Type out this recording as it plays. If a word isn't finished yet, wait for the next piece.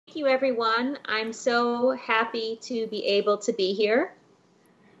you, everyone. I'm so happy to be able to be here.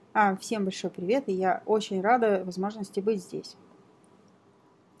 Всем большой привет, и я очень рада возможности быть здесь.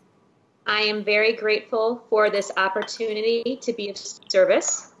 I am very grateful for this opportunity to be of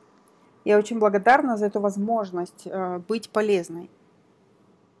service. Я очень благодарна за эту возможность быть полезной.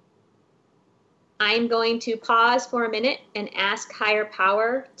 I am going to pause for a minute and ask higher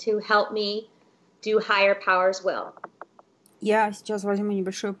power to help me do higher power's will. Я сейчас возьму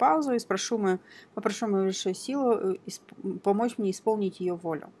небольшую паузу и попрошу мою высшую силу помочь мне исполнить ее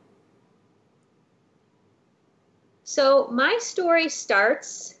волю. So my story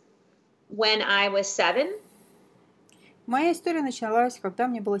starts when I was 7. Моя история началась, когда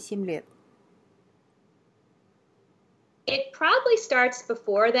мне было 7 лет. It probably starts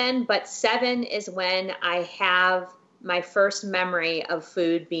before then, but 7 is when I have my first memory of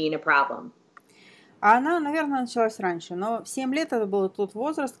food being a problem. Она, наверное, началась раньше, но в 7 лет это был тот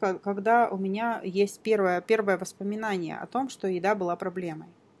возраст, когда у меня есть первое воспоминание о том, что еда была проблемой.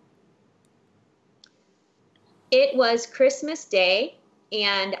 It was Christmas Day,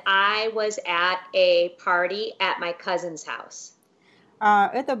 and I was at a party at my cousin's house.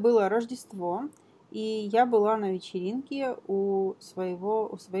 Это было Рождество, и я была на вечеринке у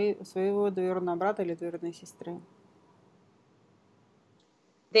своего двоюродного брата или двоюродной сестры.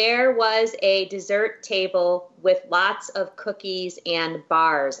 There was a dessert table with lots of cookies and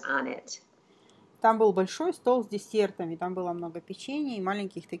bars on it. Там был большой стол с десертами, там было много печенья и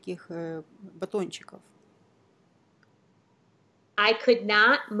маленьких таких батончиков. I could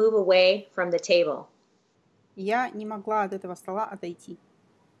not move away from the table. Я не могла от этого стола отойти.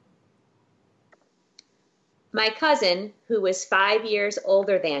 My cousin, who was 5 years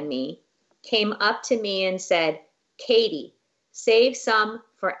older than me, came up to me and said, "Katie, save some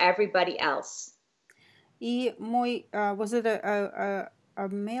for everybody else." И мой, was it a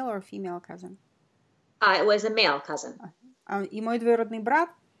male or female cousin? It was a male cousin. И мой двоюродный брат,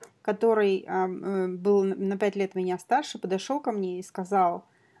 который был на 5 лет меня старше, подошел ко мне и сказал: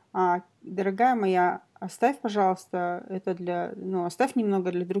 дорогая моя, оставь, пожалуйста, это оставь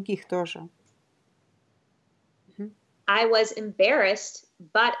немного для других тоже. I was embarrassed,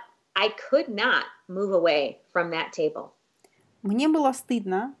 but I could not move away from that table. Мне было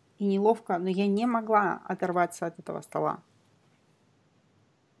стыдно и неловко, но я не могла оторваться от этого стола.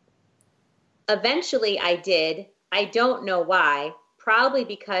 Eventually I did. I don't know why. Probably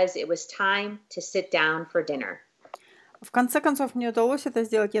because it was time to sit down for dinner. В конце концов, мне удалось это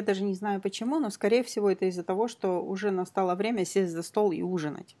сделать, я даже не знаю почему, но, скорее всего, это из-за того, что уже настало время сесть за стол и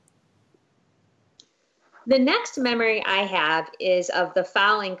ужинать. The next memory I have is of the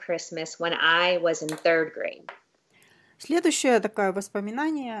following Christmas when I was in 3rd grade. Следующее такое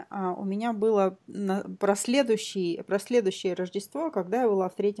воспоминание у меня было про следующее Рождество, когда я была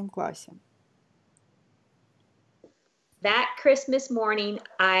в 3 классе. That Christmas morning,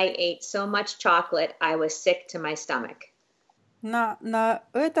 I ate so much chocolate, I was sick to my stomach. На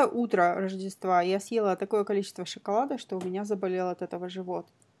это утро Рождества я съела такое количество шоколада, что у меня заболел от этого живот.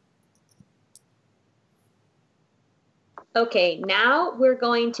 Okay, now we're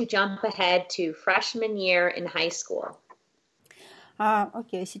going to jump ahead to freshman year in high school.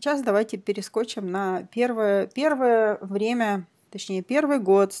 Окей, сейчас давайте перескочим на первое время, точнее, первый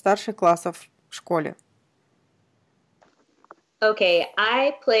год старших классов в школе. Okay,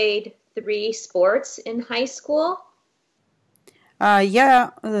 I played 3 sports in high school.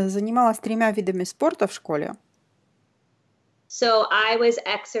 Я занималась 3 видами спорта в школе. So I was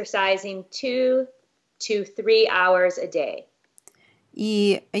exercising 2 to 3 hours a day.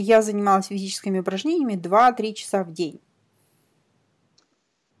 И я занималась физическими упражнениями 2-3 часа в день.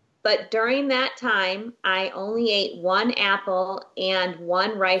 But during that time, I only ate 1 apple and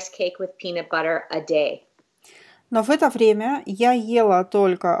 1 rice cake with peanut butter a day. Но в это время я ела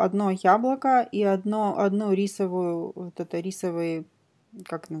только одно яблоко и одну рисовую, рисовый,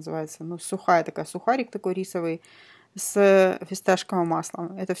 как называется, сухарик такой рисовый с фисташковым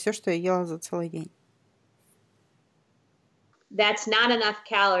маслом. Это все, что я ела за целый день. That's not enough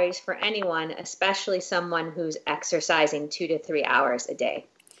calories for anyone, especially someone who's exercising 2 to 3 hours a day.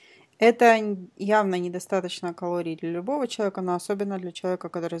 Это явно недостаточно калорий для любого человека, но особенно для человека,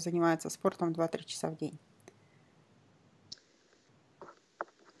 который занимается спортом 2-3 часа в день.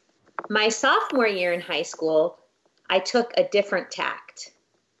 My sophomore year in high school, I took a different tact.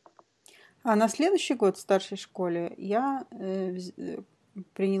 А на следующий год в старшей школе я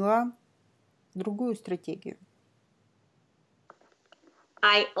приняла другую стратегию.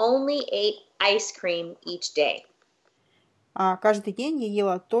 I only ate ice cream each day. Каждый день я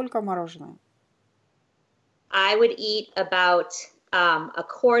ела только мороженое. I would eat about a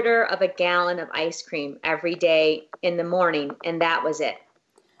quarter of a gallon of ice cream every day in the morning, and that was it.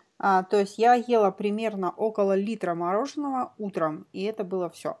 То есть я ела примерно около литра мороженого утром, и это было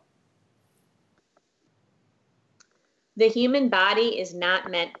все. The human body is not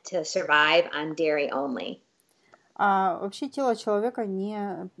meant to survive on dairy only. Вообще тело человека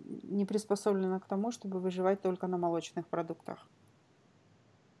не приспособлено к тому, чтобы выживать только на молочных продуктах.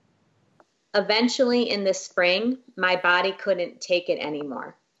 Eventually, in the spring, my body couldn't take it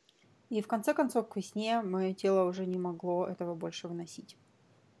anymore. И в конце концов, к весне мое тело уже не могло этого больше выносить.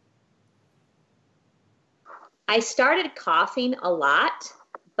 I started coughing a lot,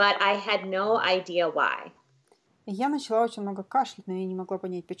 but I had no idea why. Я начала очень много кашлять, но я не могла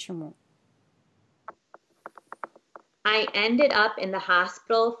понять, почему. I ended up in the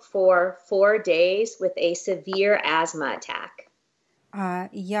hospital for 4 days with a severe asthma attack.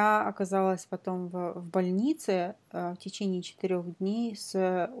 Я оказалась потом в больнице в течение 4 дней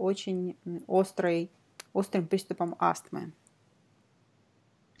с очень острым приступом астмы.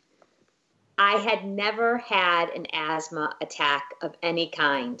 I had never had an asthma attack of any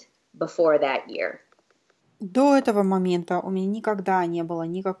kind before that year. До этого момента у меня никогда не было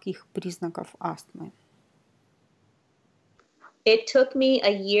никаких признаков астмы. It took me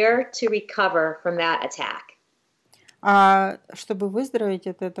a year to recover from that attack. Чтобы выздороветь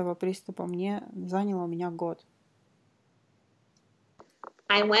от этого приступа, заняло у меня год.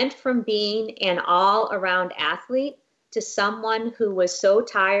 I went from being an all-around athlete to someone who was so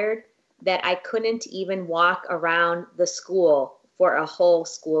tired that I couldn't even walk around the school for a whole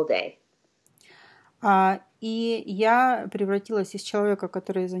school day. И я превратилась из человека,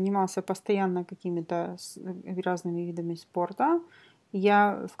 который занимался постоянно какими-то разными видами спорта.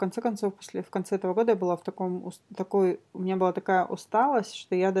 Я, в конце концов, в конце этого года была у меня была такая усталость,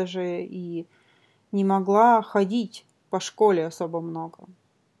 что я даже и не могла ходить по школе особо много.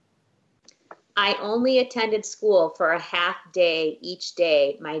 I only attended school for a half day each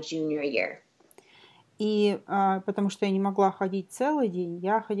day my junior year. И потому что я не могла ходить целый день,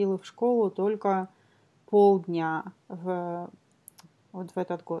 я ходила в школу только полдня вот в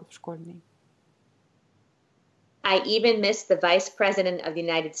этот год школьный. I even missed the vice president of the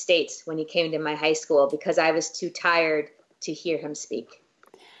United States when he came to my high school because I was too tired to hear him speak.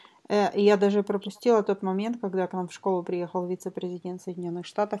 Я даже пропустила тот момент, когда к нам в школу приехал вице-президент Соединенных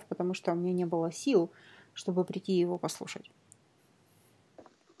Штатов, потому что у меня не было сил, чтобы прийти его послушать.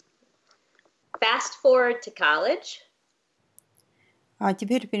 Fast forward to college.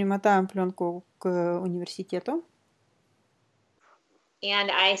 Теперь перемотаем пленку к университету.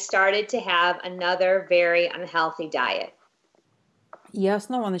 And I started to have another very unhealthy diet. Я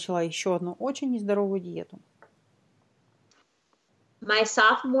снова начала еще одну очень нездоровую диету. My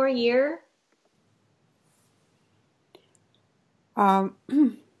sophomore year.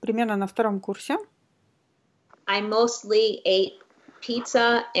 Примерно на втором курсе. I mostly ate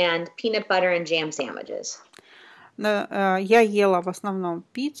pizza and peanut butter and jam sandwiches. Я ела в основном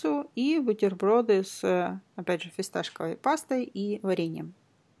пиццу и бутерброды с, опять же, фисташковой пастой и вареньем.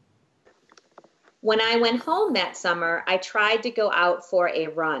 When I went home that summer, I tried to go out for a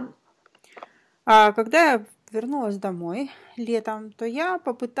run. Когда я вернулась домой летом, то я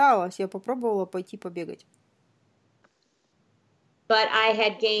попробовала пойти побегать. But I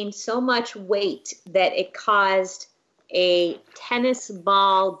had gained so much weight that it caused a tennis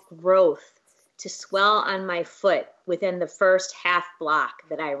ball growth to swell on my foot within the first half block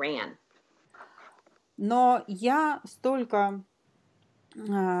that I ran. Но я столько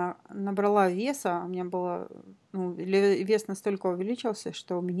набрала веса, у меня вес настолько увеличился,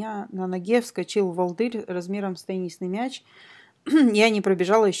 что у меня на ноге вскочил волдырь размером с теннисный мяч. Я не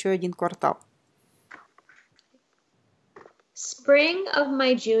пробежала еще 1 квартал. Spring of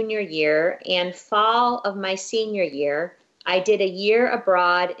my junior year and fall of my senior year, I did a year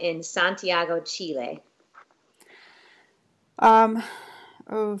abroad in Santiago, Chile.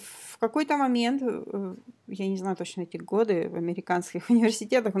 В какой-то момент, я не знаю точно эти годы в американских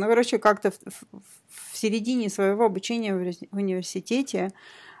университетах, но, короче, как-то в середине своего обучения в университете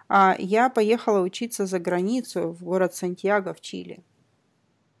я поехала учиться за границу в город Сантьяго в Чили.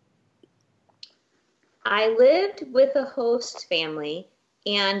 I lived with a host family,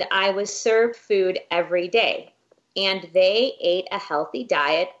 and I was served food every day. And they ate a healthy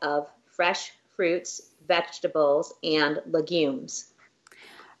diet of fresh fruits, vegetables, and legumes.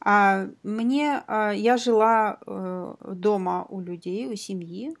 Я жила дома у людей, у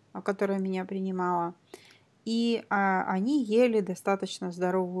семьи, которая меня принимала, и они ели достаточно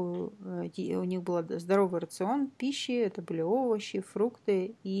здоровую, у них был здоровый рацион пищи, это были овощи,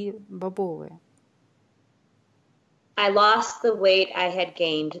 фрукты и бобовые. I lost the weight I had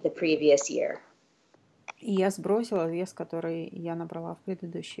gained the previous year. И я сбросила вес, который я набрала в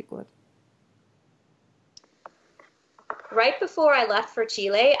предыдущий год. Right before I left for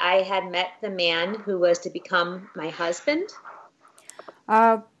Chile, I had met the man who was to become my husband.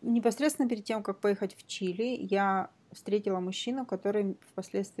 А непосредственно перед тем, как поехать в Чили, я встретила мужчину, который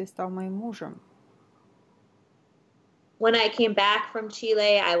впоследствии стал моим мужем. When I came back from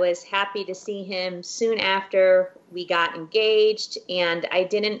Chile, I was happy to see him soon after we got engaged, and I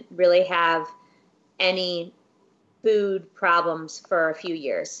didn't really have any food problems for a few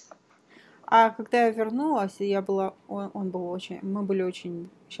years. А когда я вернулась, мы были очень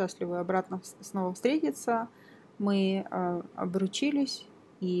счастливы обратно снова встретиться. Мы обручились,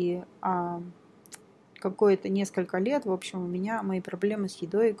 и какое-то несколько лет, в общем, мои проблемы с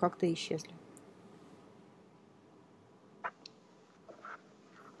едой как-то исчезли.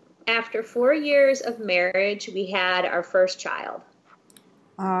 After 4 years of marriage, we had our first child.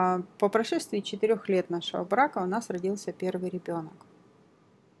 По прошествии 4 лет нашего брака у нас родился первый ребенок.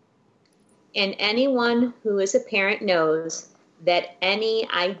 And anyone who is a parent knows that any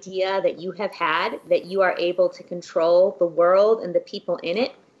idea that you have had that you are able to control the world and the people in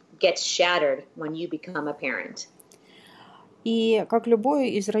it gets shattered when you become a parent. И как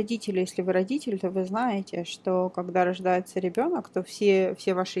любой из родителей, если вы родитель, то вы знаете, что когда рождается ребенок, то все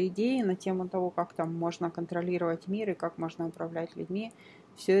ваши идеи на тему того, как там можно контролировать мир и как можно управлять людьми,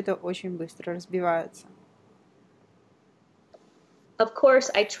 все это очень быстро разбивается. Of course,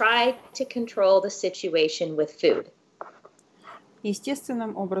 I tried to control the situation with food.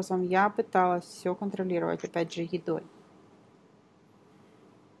 Естественным образом я пыталась все контролировать, опять же, едой.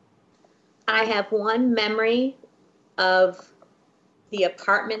 I have one memory of the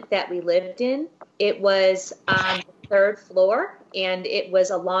apartment that we lived in. It was on the 3rd floor, and it was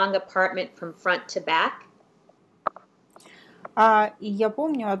a long apartment from front to back. И я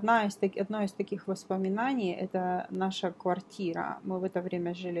помню, одно из таких воспоминаний – это наша квартира. Мы в это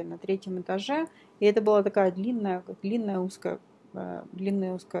время жили на 3-м этаже, и это было такое длинное узкое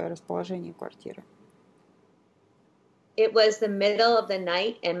расположение квартиры. It was the middle of the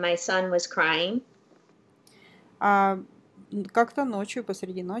night, and my son was crying. Как-то ночью,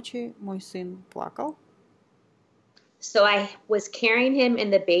 посреди ночи, мой сын плакал. So I was carrying him in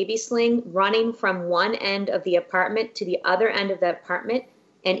the baby sling, running from one end of the apartment to the other end of the apartment,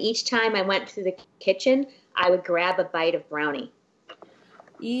 and each time I went to the kitchen, I would grab a bite of brownie.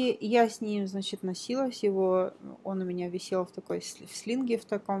 И я с ним, значит, носилась его, он у меня висел в слинге в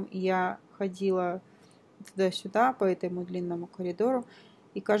таком, и я ходила туда-сюда по этому длинному коридору,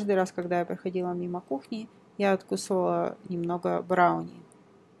 и каждый раз, когда я проходила мимо кухни, я откусывала немного брауни.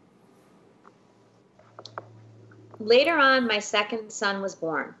 Later on, my second son was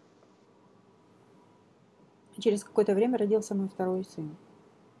born. Через какое-то время родился мой второй сын.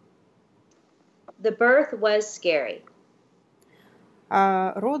 The birth was scary.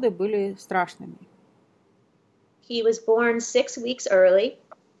 Роды были страшными. He was born 6 weeks early.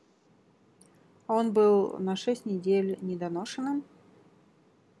 Он был на 6 недель недоношенным.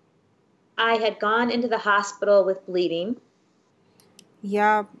 I had gone into the hospital with bleeding.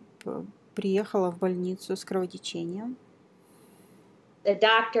 Я приехала в больницу с кровотечением. The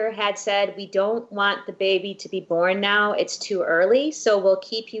doctor had said, we don't want the baby to be born now. It's too early, so we'll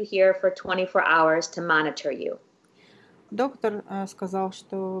keep you here for 24 hours to monitor you. Доктор сказал,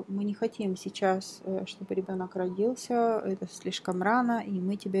 что мы не хотим сейчас, чтобы ребенок родился, это слишком рано, и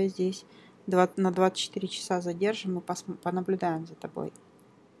мы тебя здесь на 24 часа задержим и понаблюдаем за тобой.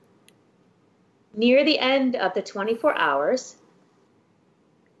 Near the end of the 24 hours,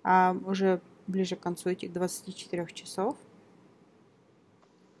 уже ближе к концу этих 24 часов,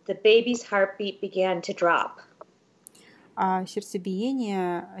 the baby's heartbeat began to drop.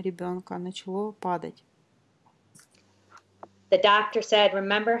 Сердцебиение ребенка начало падать. The doctor said,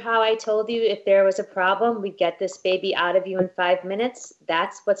 remember how I told you if there was a problem, we'd get this baby out of you in 5 minutes?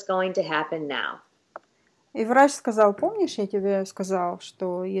 That's what's going to happen now. И врач сказал, помнишь, я тебе сказал,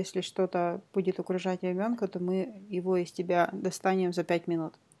 что если что-то будет угрожать ребенку, то мы его из тебя достанем за 5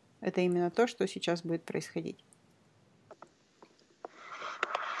 минут. Это именно то, что сейчас будет происходить.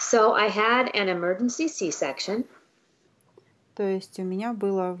 So I had an emergency C-section. То есть у меня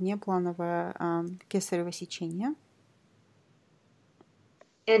было внеплановое кесарево сечение.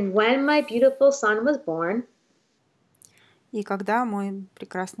 And when my beautiful son was born, и когда мой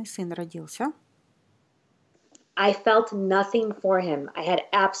прекрасный сын родился, I felt nothing for him. I had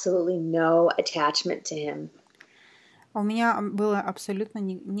absolutely no attachment to him. У меня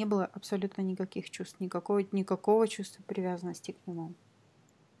не было абсолютно никаких чувств, никакого чувства привязанности к нему.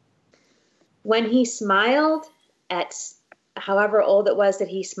 When he smiled, at however old it was that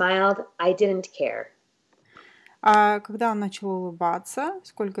he smiled, I didn't care. А когда он начал улыбаться,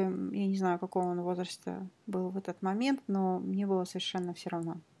 сколько, я не знаю, какого он возраста был в этот момент, но мне было совершенно все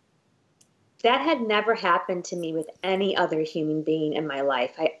равно. That had never happened to me with any other human being in my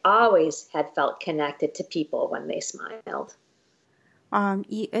life. I always had felt connected to people when they smiled.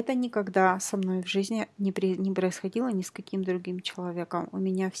 И это никогда со мной в жизни не происходило ни с каким другим человеком. У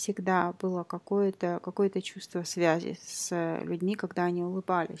меня всегда было какое-то чувство связи с людьми, когда они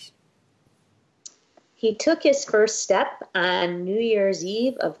улыбались. He took his first step on New Year's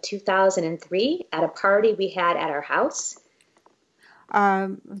Eve of 2003 at a party we had at our house.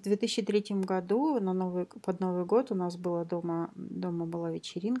 В 2003 году под Новый год у нас была дома была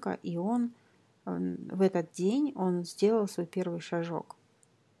вечеринка, и он в этот день он сделал свой первый шажок.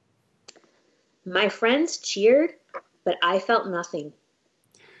 My friends cheered, but I felt nothing.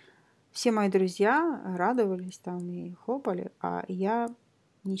 Все мои друзья радовались там и хлопали, а я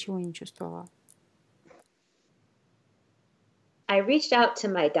ничего не чувствовала. I reached out to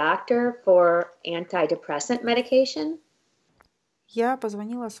my doctor for antidepressant medication. Я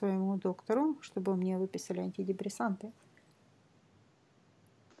позвонила своему доктору, чтобы мне выписали антидепрессанты.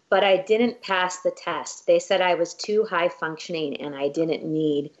 But I didn't pass the test. They said I was too high functioning and I didn't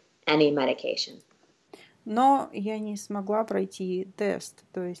need any medication. Но я не смогла пройти тест.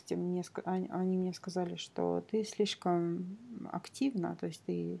 То есть они мне сказали, что ты слишком активна, то есть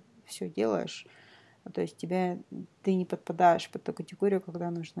ты все делаешь, то есть ты не подпадаешь под ту категорию,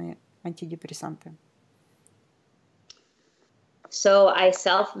 когда нужны антидепрессанты. So I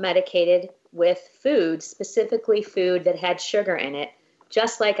self-medicated with food, specifically food that had sugar in it,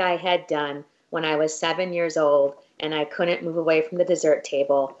 just like I had done when I was 7 years old and I couldn't move away from the dessert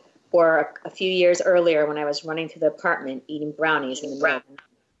table, or a few years earlier when I was running through the apartment eating brownies in the middle of the night.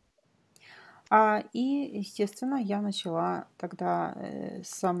 И, естественно, я начала тогда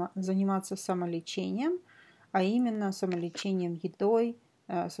заниматься самолечением, а именно самолечением едой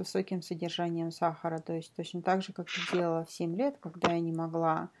с высоким содержанием сахара. То есть точно так же, как я делала в 7 лет, когда я не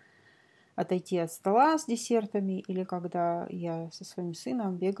могла отойти от стола с десертами, или когда я со своим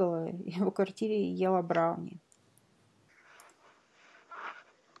сыном бегала в его квартире и ела брауни.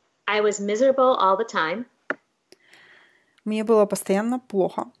 I was miserable all the time. Мне было постоянно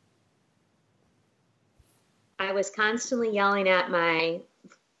плохо. I was constantly yelling at my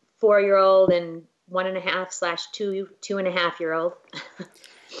 4-year-old and 1.5/2.5-year-old.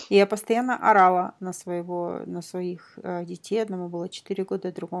 И я постоянно орала на своих детей. Одному было 4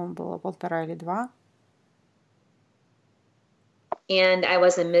 года, другому было 1,5 или 2. And I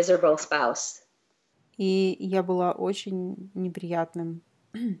was a miserable spouse. И я была очень неприятным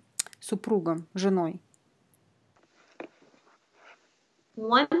супругом, женой.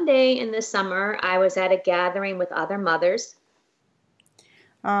 One day in the summer, I was at a gathering with other mothers.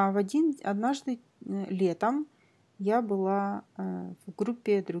 Однажды летом я была в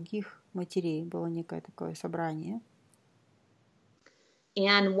группе других матерей. Было некое такое собрание.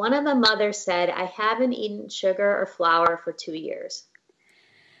 And one of the mothers said, I haven't eaten sugar or flour for 2 years.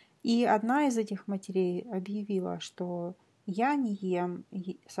 И одна из этих матерей объявила, что я не ем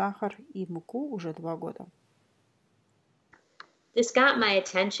сахар и муку уже 2 года. This got my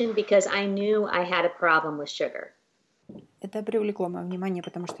attention because I knew I had a problem with sugar. Это привлекло мое внимание,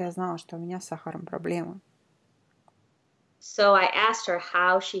 потому что я знала, что у меня с сахаром проблемы. So I asked her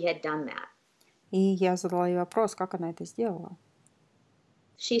how she had done that. И я задала ей вопрос, как она это сделала.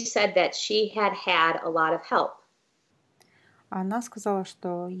 She said that she had a lot of help. Она сказала,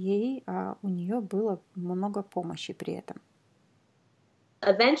 что у нее было много помощи при этом.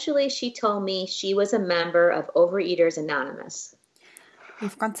 Eventually, she told me she was a member of Overeaters Anonymous. И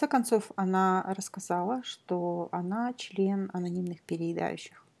в конце концов она рассказала, что она член анонимных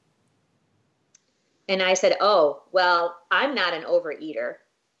переедающих. And I said, oh, well, I'm not an overeater.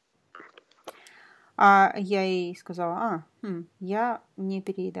 А я ей сказала, я не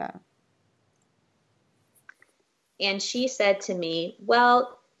переедаю. And she said to me,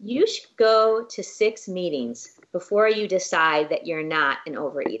 well, you should go to 6 meetings before you decide that you're not an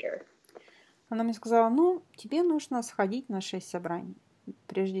overeater. Она мне сказала, тебе нужно сходить на 6 собраний,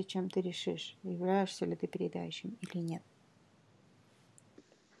 прежде чем ты решишь, являешься ли ты переедающим или нет.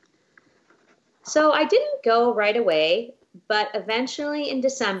 So I didn't go right away, but eventually in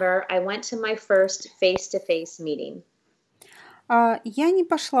December, I went to my first face-to-face meeting. Я не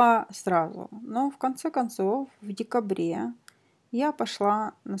пошла сразу, но в конце концов, в декабре, я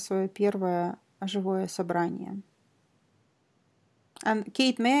пошла на свое первое живое собрание. And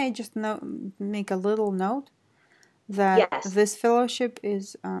Kate, may I just make a little note that Yes. this fellowship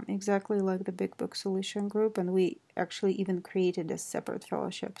is exactly like the Big Book Solution Group, and we actually even created a separate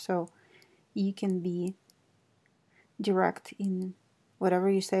fellowship, so you can be direct in whatever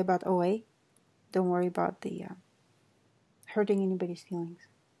you say about OA. Don't worry about the hurting anybody's feelings,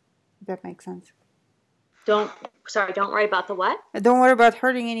 if that makes sense. Don't worry about the what? Don't worry about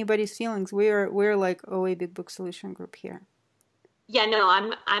hurting anybody's feelings. We're like OA Big Book Solution Group here. Yeah, no,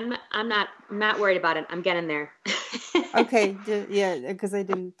 I'm not worried about it. I'm getting there. Okay, yeah, because I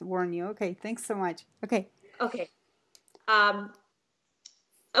didn't warn you. Okay, thanks so much. Okay. Okay.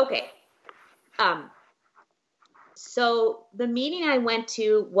 So the meeting I went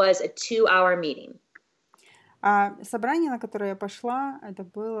to was a 2-hour meeting. Собрание, на которое я пошла, это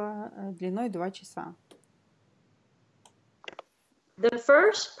было длиной 2 часа. The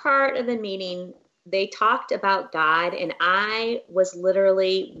first part of the meeting, they talked about God, and I was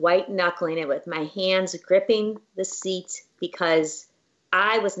literally white-knuckling it with my hands gripping the seat because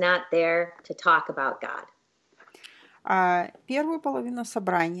I was not there to talk about God. Первую половину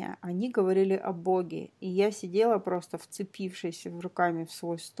собрания они говорили о Боге, и я сидела просто вцепившись руками в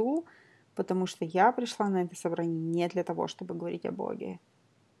свой стул, потому что я пришла на это собрание не для того, чтобы говорить о Боге.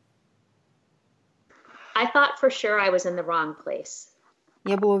 I thought for sure I was in the wrong place.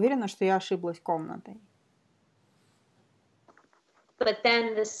 Я была уверена, что я ошиблась комнатой. But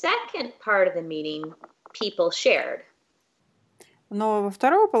then the second part of the meeting, people shared. Но во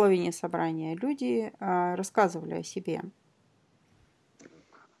второй половине собрания люди рассказывали о себе.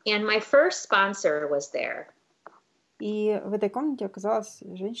 And my first sponsor was there. И в этой комнате оказалась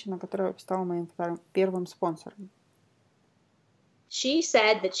женщина, которая стала моим первым спонсором. She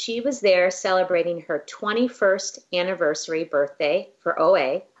said that she was there celebrating her 21st anniversary birthday for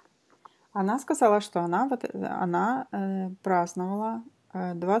OA. Она сказала, что она праздновала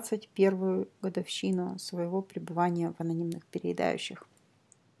 21-ю годовщину своего пребывания в анонимных переедающих.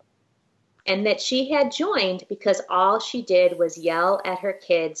 And that she had joined because all she did was yell at her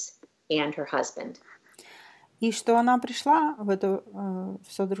kids and her husband. И что она пришла в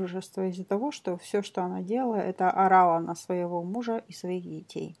содружество из-за того, что все, что она делала, это орала на своего мужа и своих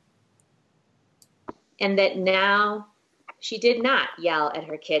детей. And that now she did not yell at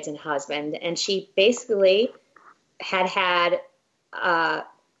her kids and husband, and she basically had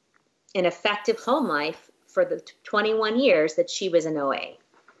an effective home life for the 21 years that she was in OA.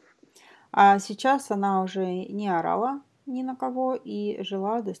 А сейчас она уже не орала ни на кого и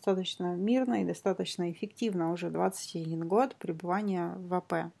жила достаточно мирно и достаточно эффективно уже 21 год пребывания в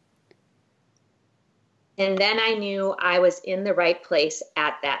АП. And then I knew I was in the right place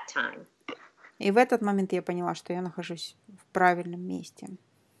at that time. И в этот момент я поняла, что я нахожусь в правильном месте.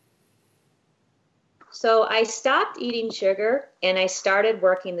 So I stopped eating sugar and I started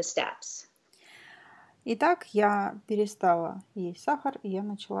working the steps. Итак, я перестала есть сахар, и я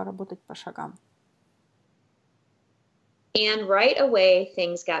начала работать по шагам. And right away,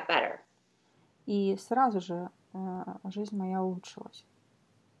 things got better. И сразу же жизнь моя улучшилась.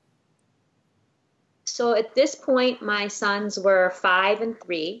 So at this point, my sons were 5 and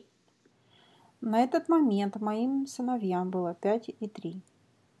 3. На этот момент моим сыновьям было 5 и 3.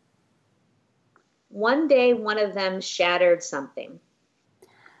 One day, one of them shattered something.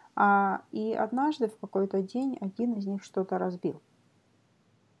 И однажды в какой-то день один из них что-то разбил.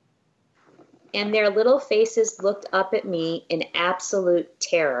 And their little faces looked up at me in absolute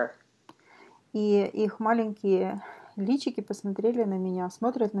terror. И их маленькие личики посмотрели на меня,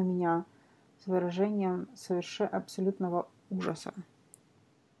 смотрят на меня с выражением абсолютного ужаса.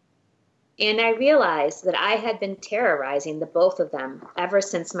 And I realized that I had been terrorizing the both of them ever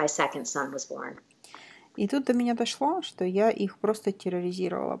since my second son was born. И тут до меня дошло, что я их просто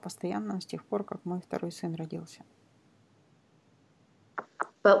терроризировала постоянно с тех пор, как мой второй сын родился.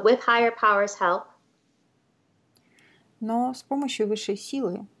 But with higher powers' help, но с помощью высшей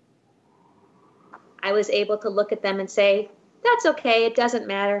силы I was able to look at them and say, "That's okay, it doesn't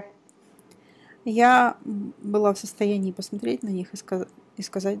matter." Я была в состоянии посмотреть на них и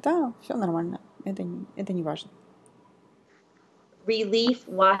сказать, да, все нормально, это не важно. Relief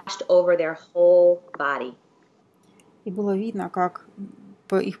washed over their whole body. И было видно, как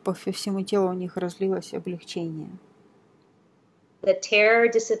по всему телу у них разлилось облегчение. The terror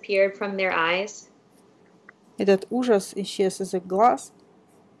disappeared from their eyes. Этот ужас исчез из их глаз.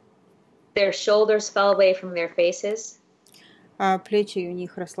 Their shoulders fell away from their faces. А плечи у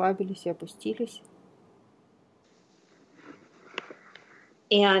них расслабились и опустились.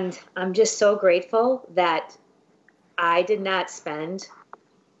 And I'm just so grateful that I did not spend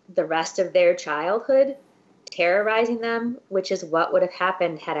the rest of their childhood terrorizing them, which is what would have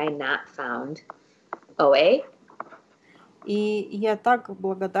happened had I not found OA. И я так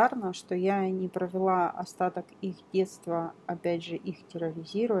благодарна, что я не провела остаток их детства, опять же, их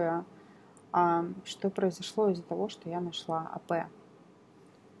терроризируя, что произошло из-за того, что я нашла АП.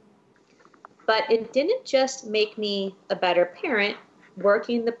 But it didn't just make me a better parent.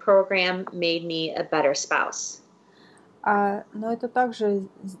 Working the program made me a better spouse. Но это также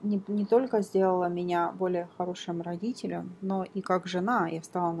не только сделало меня более хорошим родителем, но и как жена я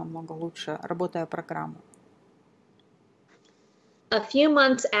стала намного лучше, работая программу. A few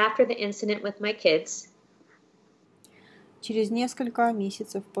months after the incident with my kids, Через несколько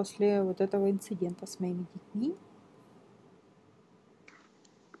месяцев после вот этого инцидента с моими детьми,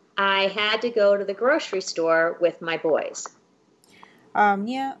 I had to go to the grocery store with my boys.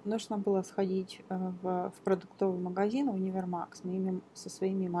 мне нужно было сходить в продуктовый магазин, в универмаг со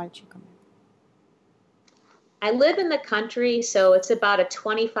своими мальчиками. I live in the country, so it's about a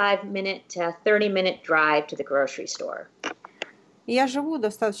 25-minute to 30-minute drive to the grocery store. Я живу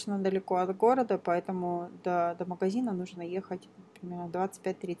достаточно далеко от города, поэтому до магазина нужно ехать примерно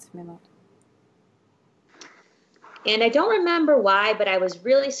 25-30 минут. And I don't remember why, but I was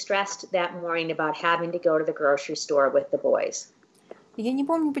really stressed that morning about having to go to the grocery store with the boys. Я не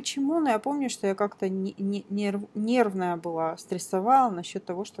помню почему, но я помню, что я как-то нервная была, стрессовала насчет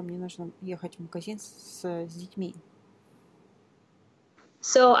того, что мне нужно ехать в магазин с детьми.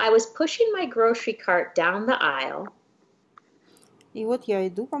 So I was pushing my grocery cart down the aisle. И вот я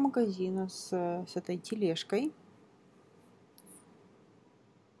иду по магазину с этой тележкой.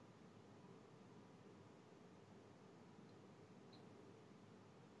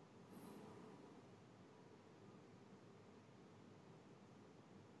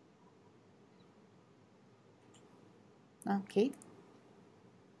 Кейт?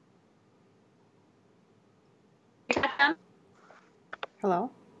 Hello?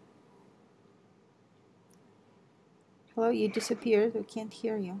 Hello, you disappeared. We can't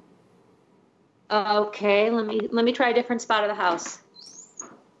hear you. Okay, let me try a different spot of the house.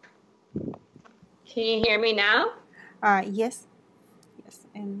 Can you hear me now? Yes. Yes.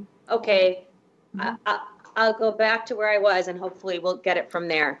 And okay. I'll go back to where I was, and hopefully we'll get it from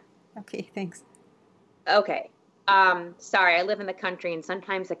there. Okay, thanks. Okay. Sorry, I live in the country, and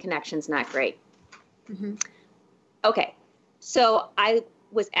sometimes the connection's not great. Mm-hmm. Okay. So I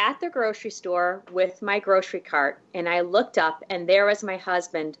was at the grocery store with my grocery cart, and I looked up, and there was my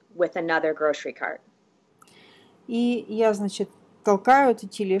husband with another grocery cart. И я, значит, толкаю эту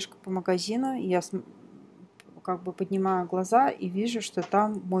тележку по магазину, и я как бы поднимаю глаза и вижу, что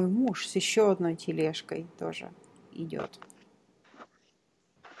там мой муж с еще одной тележкой тоже идет.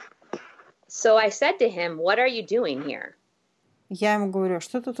 So I said to him, "What are you doing here?" Я ему говорю,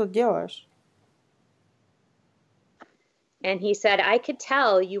 что ты тут делаешь? And he said, "I could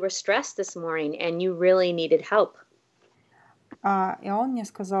tell you were stressed this morning and you really needed help." И он мне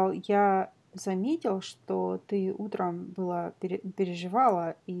сказал, я заметил, что ты утром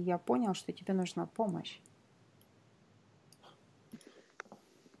переживала, и я понял, что тебе нужна помощь.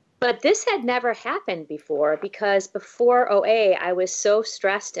 But this had never happened before, because before OA, I was so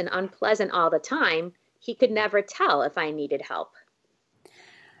stressed and unpleasant all the time, he could never tell if I needed help.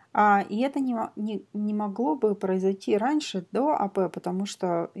 И это не могло бы произойти раньше, до АП, потому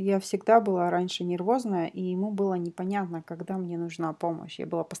что я всегда была раньше нервозная, и ему было непонятно, когда мне нужна помощь. Я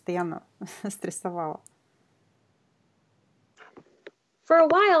была постоянно стрессовала. For a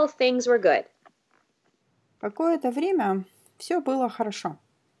while, things were good. Какое-то время все было хорошо.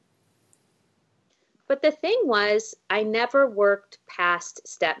 But the thing was, I never worked past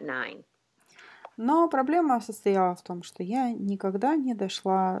step 9. Но проблема состояла в том, что я никогда не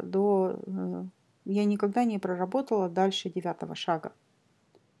проработала дальше 9 шага.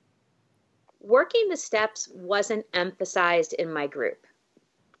 Working the steps wasn't emphasized in my group.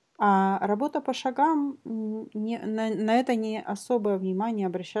 А работа по шагам, на это не особое внимание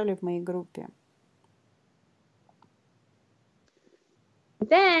обращали в моей группе.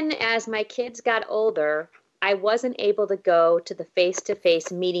 Then, as my kids got older, I wasn't able to go to the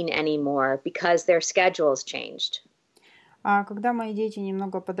face-to-face meeting anymore because their schedules changed. А когда мои дети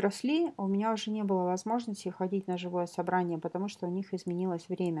немного подросли, у меня уже не было возможности ходить на живое собрание, потому что у них изменилось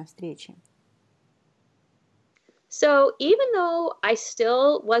время встречи. So even though I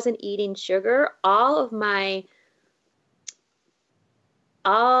still wasn't eating sugar, all of my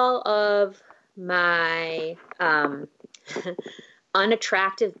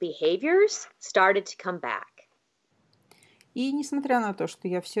unattractive behaviors started to come back. И несмотря на то, что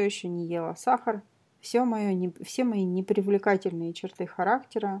я все еще не ела сахар, все мои непривлекательные черты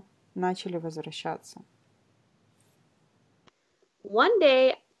характера начали возвращаться. One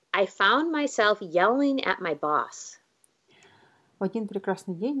day I found myself yelling at my boss. в один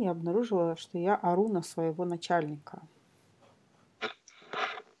прекрасный день я обнаружила, что я ору на своего начальника.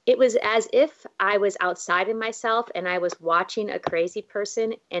 It was as if I was outside of myself and I was watching a crazy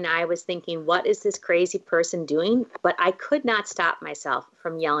person and I was thinking, what is this crazy person doing? But I could not stop myself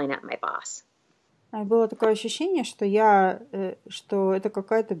from yelling at my boss. Было такое ощущение, что что это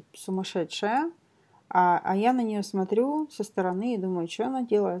какая-то сумасшедшая, а я на нее смотрю со стороны и думаю, что она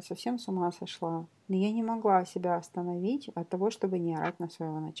делает, совсем с ума сошла. Но я не могла себя остановить от того, чтобы не орать на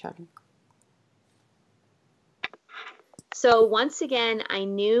своего начальника. So once again, I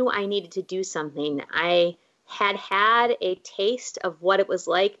knew I needed to do something. I had a taste of what it was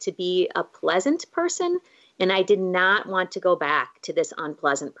like to be a pleasant person, and I did not want to go back to this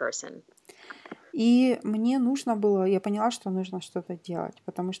unpleasant person. И мне нужно было, я поняла, что нужно что-то делать,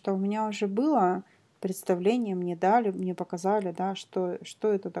 потому что у меня уже было представление, мне показали, да, что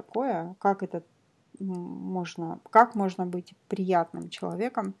это такое, как можно быть приятным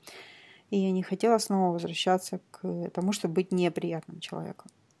человеком. И я не хотела снова возвращаться к тому, чтобы быть неприятным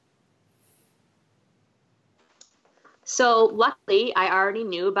человеком. So luckily, I already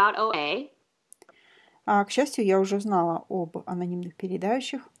knew about OA. К счастью, я уже знала об анонимных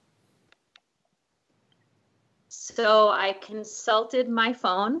переедающих. So I consulted my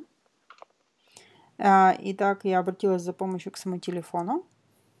phone. Итак, я обратилась за помощью к своему телефону.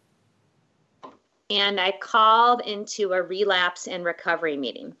 And I called into a relapse and recovery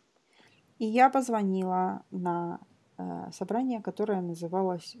meeting. И я позвонила на собрание, которое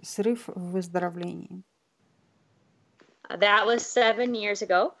называлось «Срыв в выздоровлении». That was 7 years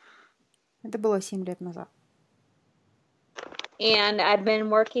ago. Это было 7 лет назад. And I've been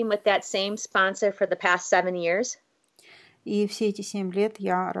working with that same sponsor for the past 7 years. И все эти 7 лет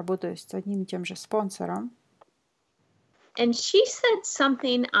я работаю с одним и тем же спонсором. And she said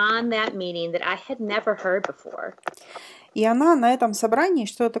something on that meeting that I had never heard before. И она на этом собрании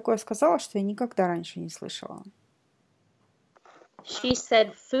что-то такое сказала, что я никогда раньше не слышала. She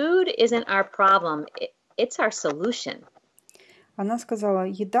said, food isn't our problem, it's our solution. Она сказала,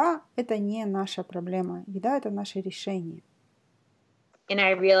 еда – это не наша проблема, еда – это наше решение. And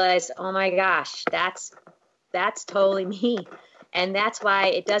I realized, oh my gosh, that's totally me. And that's why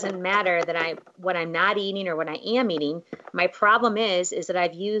it doesn't matter that what I'm not eating or what I am eating. My problem is that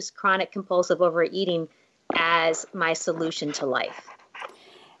I've used chronic compulsive overeating as my solution to life.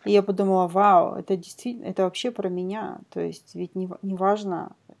 И я подумала, вау, это действительно, это вообще про меня. То есть ведь не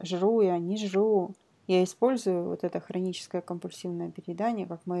важно, жру я, не жру. Я использую вот это хроническое компульсивное переедание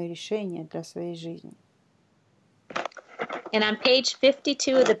как мое решение для своей жизни. And on page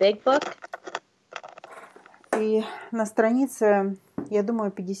 52 of the big book, и на странице, я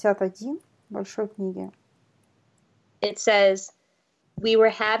думаю, 51 большой книги, it says, we were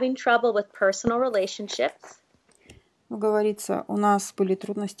having trouble with personal relationships. Говорится, у нас были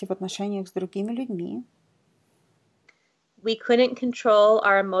трудности в отношениях с другими людьми. We couldn't control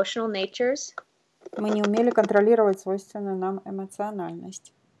our emotional natures. Мы не умели контролировать свойственную нам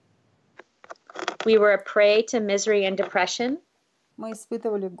эмоциональность. We were a prey to misery and depression. Мы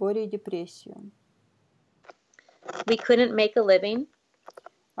испытывали горе и депрессию. We couldn't make a living.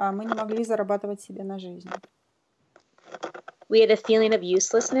 Мы не могли зарабатывать себе на жизнь. We had a feeling of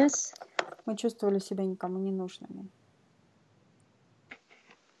uselessness. Мы чувствовали себя никому не нужными.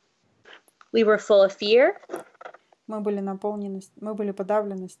 We were full of fear. Мы были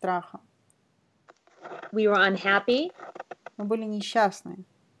подавлены страхом. We were unhappy. Мы были несчастны.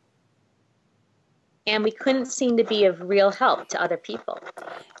 And we couldn't seem to be of real help to other people.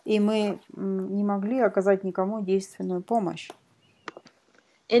 И мы не могли оказать никому действенную помощь.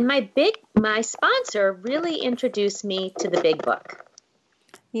 And my sponsor really introduced me to the big book.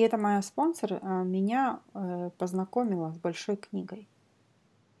 И эта моя спонсор меня познакомила с большой книгой.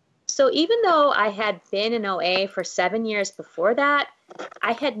 So even though I had been in OA for 7 years before that,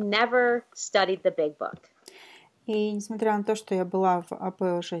 I had never studied the big book. И несмотря на то, что я была в АП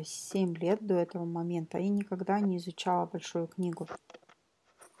уже 7 лет до этого момента, я никогда не изучала большую книгу.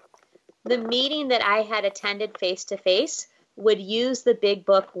 The meeting that I had attended face-to-face would use the big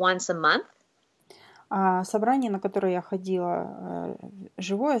book once a month. Собрание, на которое я ходила,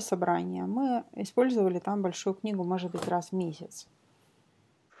 живое собрание, мы использовали там большую книгу, может быть, раз в месяц.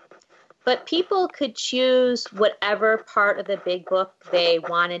 But people could choose whatever part of the big book they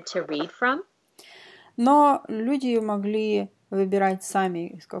wanted to read from. Но люди могли выбирать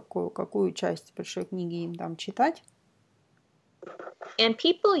сами, какую часть большой книги им там читать. And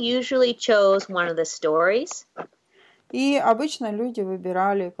people usually chose one of the stories. И обычно люди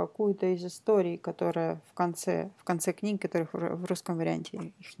выбирали какую-то из историй, которая в конце книги, которых в русском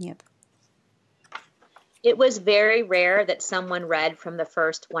варианте их нет. It was very rare that someone read from the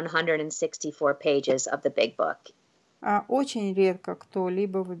first 164 pages of the big book. Очень редко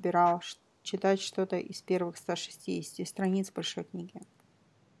кто-либо выбирал читать что-то из первых 160 страниц большой книги.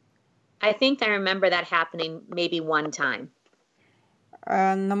 I think I remember that happening maybe one time.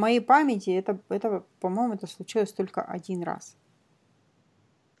 На моей памяти это, по-моему, это случилось только один раз.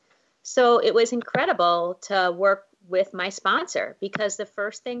 So it was incredible to work with my sponsor because the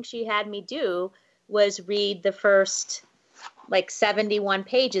first thing she had me do was read the first 71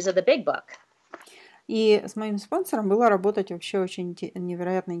 pages of the big book. И с моим спонсором было работать вообще очень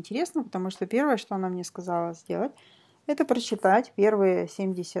невероятно интересно, потому что первое, что она мне сказала сделать, это прочитать первые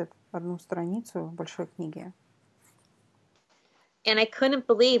 71 страницу большой книги. And I couldn't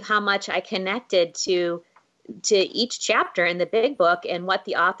believe how much I connected to each chapter in the big book and what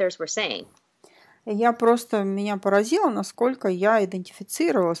the authors were saying. Меня поразило, насколько я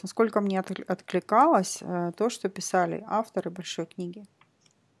идентифицировалась, насколько мне откликалось то, что писали авторы большой книги.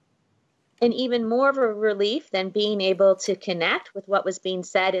 And even more of a relief than being able to connect with what was being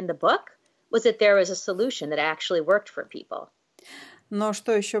said in the book was that there was a solution that actually worked for people. Но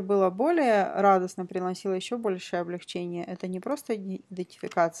что еще было более радостно, приносило еще большее облегчение, это не просто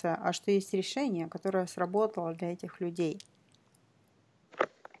идентификация, а что есть решение, которое сработало для этих людей.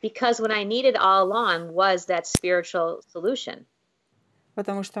 Because what I needed all along was that spiritual solution.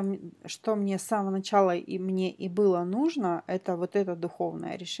 Потому что мне с самого начала мне было нужно, это вот это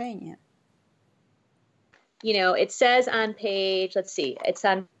духовное решение. You know, it says on page, it's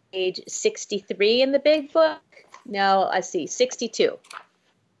on page 63 in the big book. No, 62.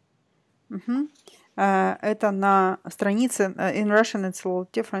 Это на странице, in Russian it's a little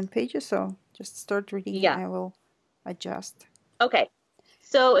different pages, so just start reading and I will adjust. Okay,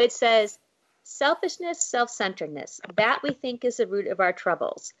 so it says, selfishness, self-centeredness, that we think is the root of our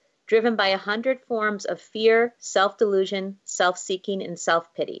troubles, driven by 100 forms of fear, self-delusion, self-seeking, and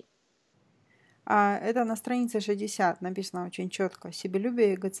self-pity. Это на странице 60 написано очень четко.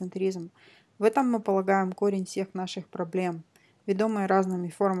 Себелюбие и эгоцентризм. В этом мы полагаем корень всех наших проблем, ведомые разными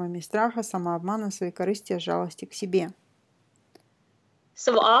формами страха, самообмана, своекорыстия, жалости к себе.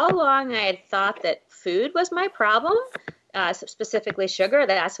 So all along I had thought that food was my problem, specifically sugar,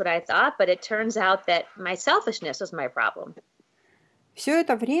 that's what I thought, but it turns out that my selfishness was my problem. Все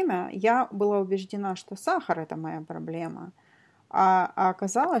это время я была убеждена, что сахар – это моя проблема, а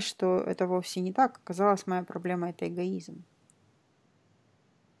оказалось, что это вовсе не так. Оказалось, моя проблема – это эгоизм.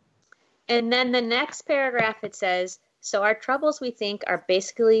 And then the next paragraph it says, so our troubles we think are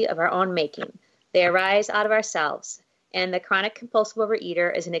basically of our own making. They arise out of ourselves. And the chronic compulsive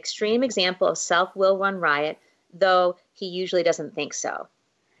overeater is an extreme example of self-will run riot, though he usually doesn't think so.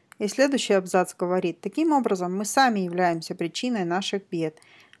 И следующий абзац говорит, таким образом мы сами являемся причиной наших бед.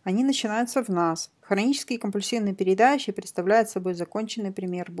 Они начинаются в нас. Хронический компульсивный переедающий представляет собой законченный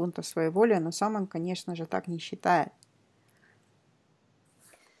пример бунта своеволия, но сам он, конечно же, так не считает.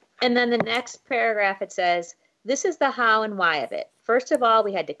 And then the next paragraph it says, this is the how and why of it. First of all,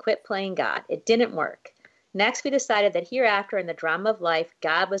 we had to quit playing God. It didn't work. Next, we decided that hereafter in the drama of life,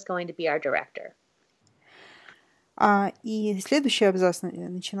 God was going to be our director. И следующий абзац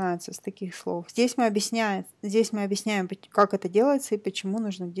начинается с таких слов. Здесь мы объясняем, как это делается и почему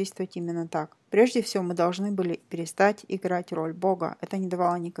нужно действовать именно так. Прежде всего, мы должны были перестать играть роль Бога. Это не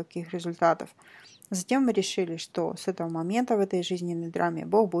давало никаких результатов. Затем мы решили, что с этого момента в этой жизненной драме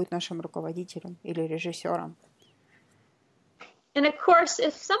Бог будет нашим руководителем или режиссером. And of course,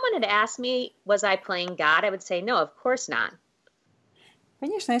 if someone had asked me, was I playing God, I would say, no, of course not.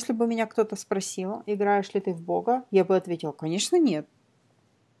 Конечно, если бы меня кто-то спросил, играешь ли ты в Бога, я бы ответил, конечно, нет.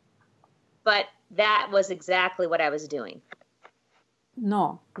 But that was exactly what I was doing.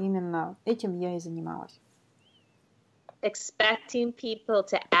 Но именно этим я и занималась. Expecting people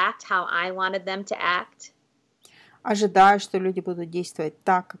to act how I wanted them to act. Ожидая, что люди будут действовать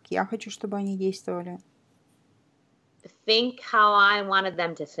так, как я хочу, чтобы они действовали. Think how I wanted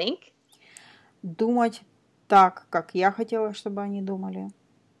them to think. Думать так, как я хотела, чтобы они думали.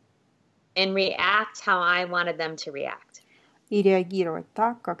 And react how I wanted them to react. И реагировать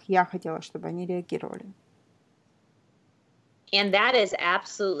так, как я хотела, чтобы они реагировали. And that is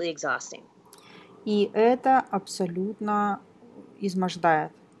absolutely exhausting. И это абсолютно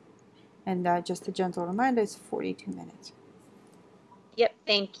измождает. And just a gentle reminder, it's 42 minutes. Yep,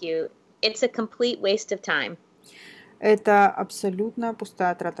 thank you. It's a complete waste of time. Это абсолютно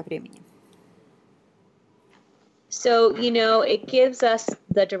пустая трата времени. So, it gives us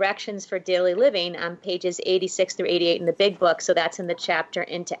the directions for daily living on pages 86 through 88 in the big book. So that's in the chapter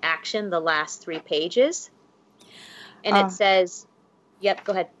Into Action, the last 3 pages. And it says, yep,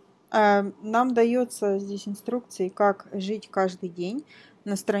 go ahead. Нам дается здесь инструкции, как жить каждый день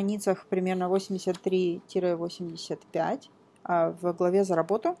на страницах примерно 83-85 в главе «За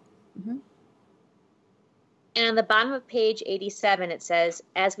работу». And on the bottom of page 87, it says,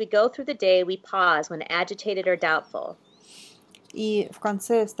 as we go through the day, we pause when agitated or doubtful. И в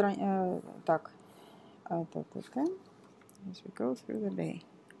конце так. As we go through the day.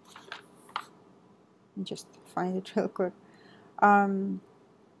 Just find it real quick.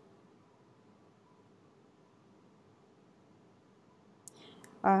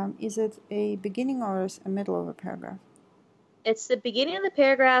 Is it a beginning or a middle of a paragraph? It's the beginning of the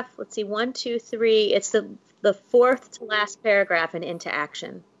paragraph. Let's see, 1, 2, 3. It's the fourth to last paragraph in into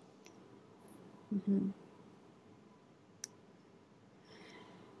action.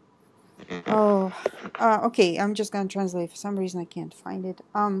 Oh, okay. I'm just going to translate. For some reason I can't find it.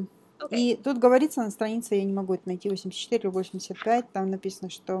 Okay. И тут говорится на странице, я не могу это найти, 84 или 85, там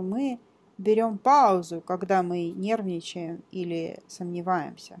написано, что мы берем паузу, когда мы нервничаем или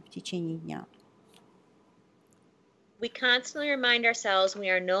сомневаемся в течение дня. We constantly remind ourselves we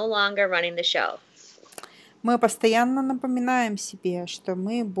are no longer running the show. Мы постоянно напоминаем себе, что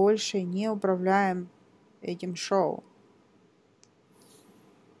мы больше не управляем этим шоу.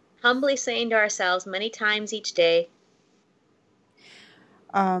 Humbly saying to ourselves many times each day,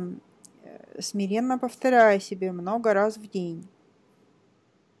 смиренно повторяя себе много раз в день.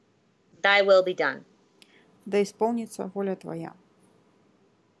 Thy will be done. Да исполнится воля твоя.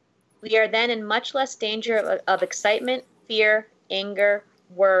 We are then in much less danger of excitement, fear, anger,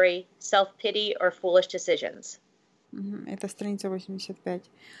 worry, self-pity, or foolish decisions. Это страница 85.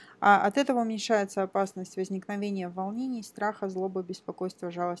 От этого уменьшается опасность возникновения волнений, страха, злобы,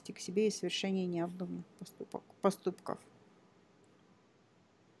 беспокойства, жалости к себе и совершения необдуманных поступков.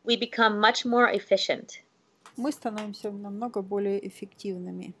 We become much more efficient. Мы становимся намного более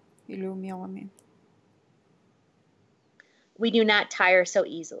эффективными или умелыми. We do not tire so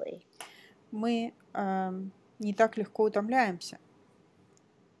easily. Мы не так легко утомляемся.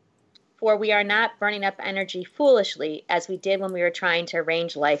 For we are not burning up energy foolishly as we did when we were trying to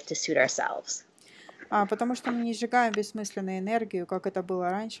arrange life to suit ourselves. Потому что мы не сжигаем бессмысленную энергию, как это было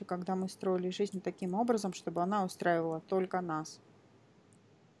раньше, когда мы строили жизнь таким образом, чтобы она устраивала только нас.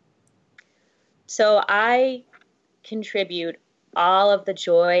 So I contribute all of the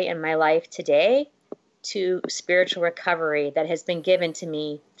joy in my life today to spiritual recovery that has been given to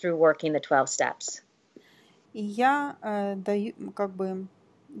me through working the 12 steps. И я даю,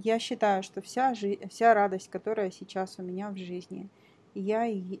 я считаю, что вся радость, которая сейчас у меня в жизни, я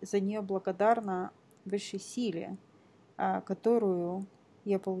за нее благодарна высшей силе, которую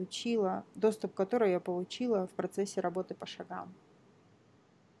я получила, доступ к которой я получила в процессе работы по шагам.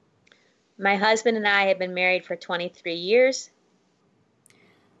 My husband and I have been married for 23 years.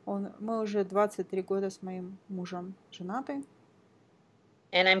 Мы уже 23 года с моим мужем женаты.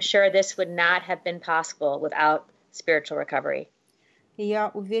 And I'm sure this would not have been possible without spiritual recovery. И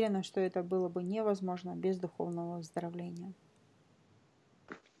я уверена, что это было бы невозможно без духовного выздоровления.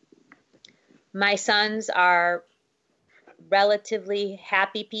 My sons are relatively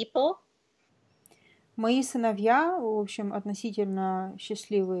happy people. Мои сыновья, в общем, относительно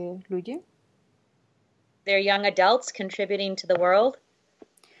счастливые люди. They're young adults contributing to the world.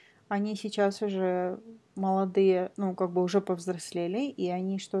 Они сейчас уже молодые, уже повзрослели, и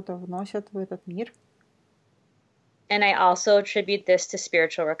они что-то вносят в этот мир. And I also attribute this to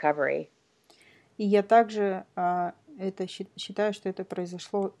spiritual recovery. И я также считаю, что это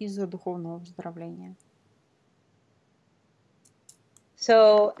произошло из-за духовного выздоровления.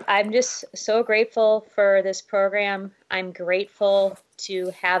 So I'm just so grateful for this program. I'm grateful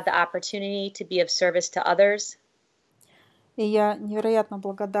to have the opportunity to be of service to others. И я невероятно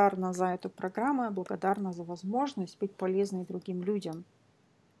благодарна за эту программу, я благодарна за возможность быть полезной другим людям.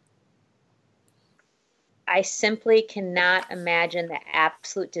 I simply cannot imagine the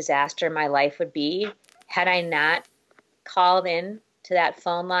absolute disaster my life would be had I not called in to that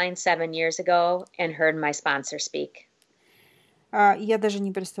phone line 7 years ago and heard my sponsor speak. Я даже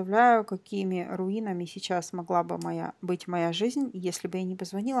не представляю, какими руинами сейчас могла бы быть моя жизнь, если бы я не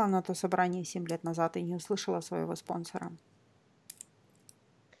позвонила на то собрание 7 лет назад и не услышала своего спонсора.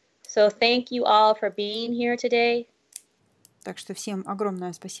 So thank you all for being here today. Так что всем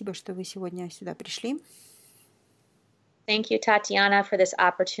огромное спасибо, что вы сегодня сюда пришли. Thank you, Tatiana, for this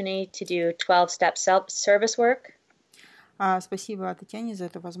opportunity to do 12-step service work. Спасибо Татьяне за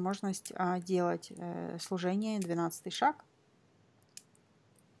эту возможность делать служение, 12-й шаг.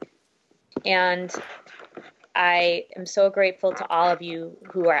 And I am so grateful to all of you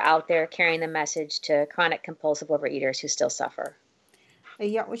who are out there carrying the message to chronic compulsive overeaters who still suffer. И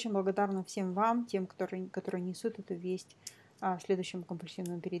я очень благодарна всем вам, тем, которые несут эту весть следующему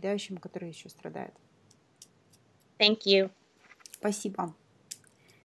компульсивному переедающему, который еще страдает. Thank you. Спасибо.